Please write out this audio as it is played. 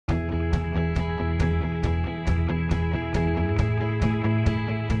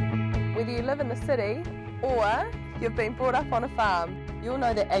live in the city or you've been brought up on a farm, you'll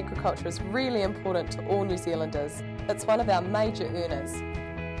know that agriculture is really important to all New Zealanders. It's one of our major earners.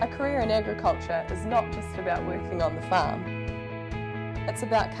 A career in agriculture is not just about working on the farm. It's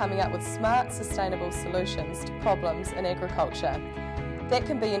about coming up with smart, sustainable solutions to problems in agriculture. That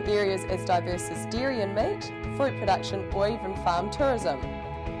can be in areas as diverse as dairy and meat, fruit production or even farm tourism.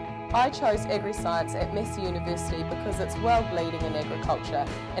 I chose Agriscience at Massey University because it's world leading in agriculture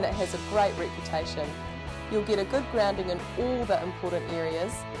and it has a great reputation. You'll get a good grounding in all the important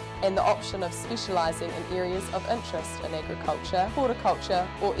areas and the option of specialising in areas of interest in agriculture, horticulture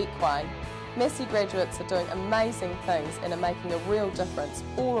or equine. Massey graduates are doing amazing things and are making a real difference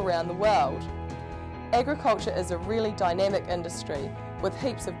all around the world. Agriculture is a really dynamic industry with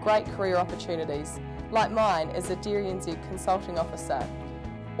heaps of great career opportunities, like mine as a Dairy NZ consulting officer.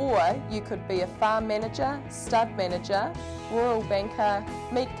 Or you could be a farm manager, stud manager, rural banker,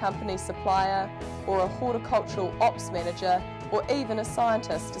 meat company supplier, or a horticultural ops manager, or even a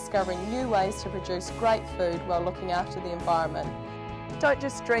scientist discovering new ways to produce great food while looking after the environment. Don't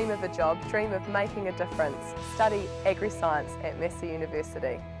just dream of a job, dream of making a difference. Study Agriscience at Massey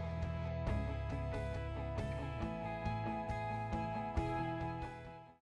University.